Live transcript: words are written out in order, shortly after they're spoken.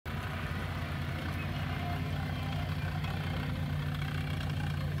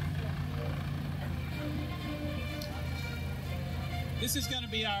This is going to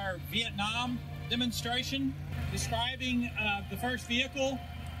be our Vietnam demonstration, describing the first vehicle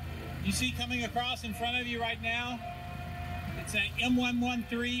you see coming across in front of you right now. It's a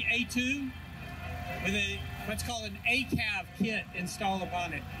M113A2 with what's called an ACAV kit installed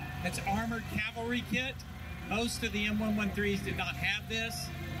upon it. That's armored cavalry kit. Most of the M113s did not have this.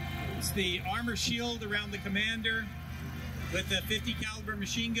 It's the armor shield around the commander with the 50 caliber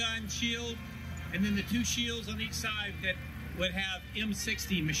machine gun shield, and then the two shields on each side that would have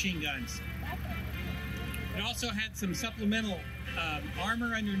M60 machine guns. It also had some supplemental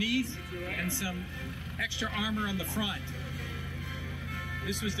armor underneath and some extra armor on the front.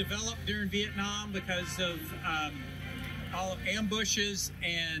 This was developed during Vietnam because of all ambushes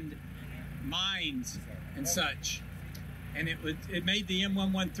and mines and such. And it made the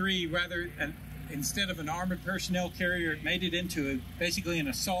M113 rather, instead of an armored personnel carrier, it made it into basically an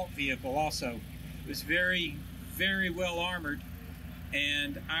assault vehicle also. It was very, very well armored.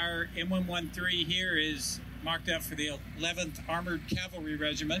 And our M113 here is marked up for the 11th Armored Cavalry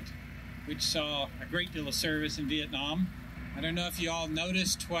Regiment, which saw a great deal of service in Vietnam. I don't know if you all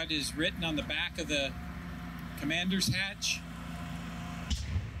noticed what is written on the back of the commander's hatch.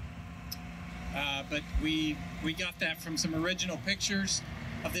 But we got that from some original pictures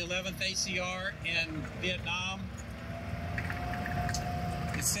of the 11th ACR in Vietnam.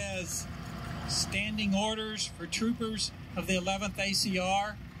 It says, "Standing orders for troopers of the 11th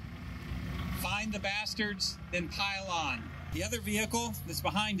ACR. Find the bastards, then pile on." The other vehicle that's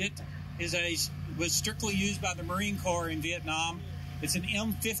behind it was strictly used by the Marine Corps in Vietnam. It's an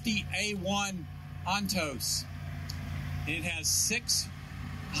M50A1 Ontos. It has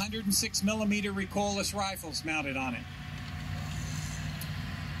 106 millimeter recoilless rifles mounted on it.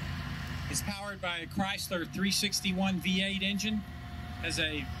 It's powered by a Chrysler 361 V8 engine. Has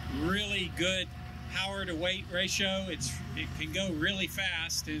a really good power to weight ratio. It can go really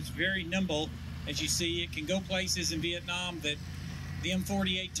fast. It's very nimble. As you see, it can go places in Vietnam that the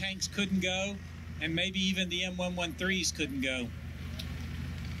M48 tanks couldn't go, and maybe even the M113s couldn't go.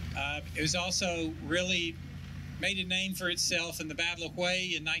 It was also really made a name for itself in the Battle of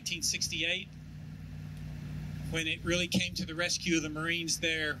Hue in 1968, when it really came to the rescue of the Marines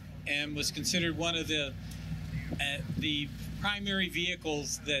there and was considered one of the primary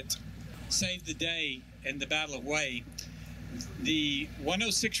vehicles that saved the day in the Battle of Hue. The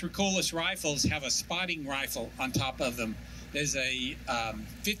 106 recoilless rifles have a spotting rifle on top of them. There's a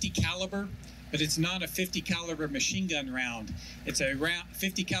 50 caliber, but it's not a 50 caliber machine gun round. It's a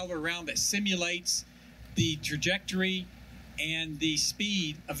 50 caliber round that simulates the trajectory and the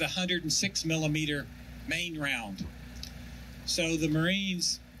speed of the 106 millimeter main round. So the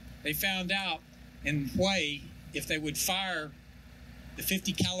Marines, they found out in Hue, if they would fire the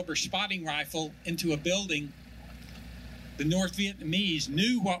 50 caliber spotting rifle into a building, the North Vietnamese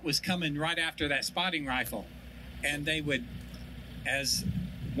knew what was coming right after that spotting rifle. And they would, as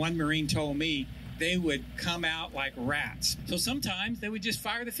one Marine told me, they would come out like rats. So sometimes they would just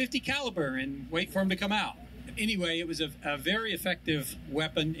fire the 50 caliber and wait for them to come out. Anyway, it was a very effective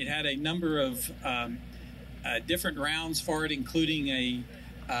weapon. It had a number of different rounds for it, including a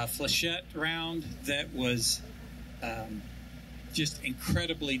flechette round that was just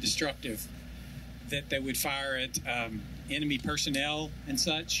incredibly destructive, that they would fire at enemy personnel and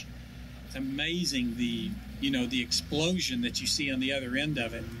such. It's amazing the explosion that you see on the other end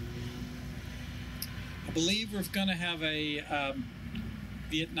of it. I believe we're going to have a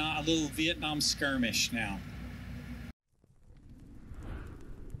little Vietnam skirmish now.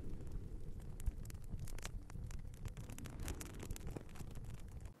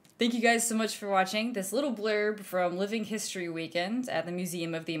 Thank you guys so much for watching this little blurb from Living History Weekend at the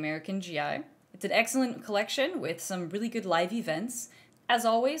Museum of the American GI. It's an excellent collection with some really good live events. As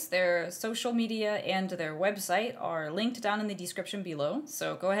always, their social media and their website are linked down in the description below,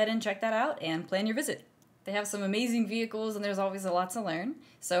 so go ahead and check that out and plan your visit. They have some amazing vehicles and there's always a lot to learn,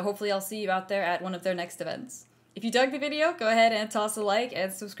 so hopefully I'll see you out there at one of their next events. If you dug the video, go ahead and toss a like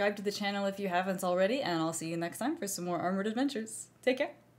and subscribe to the channel if you haven't already, and I'll see you next time for some more Armored Adventures. Take care!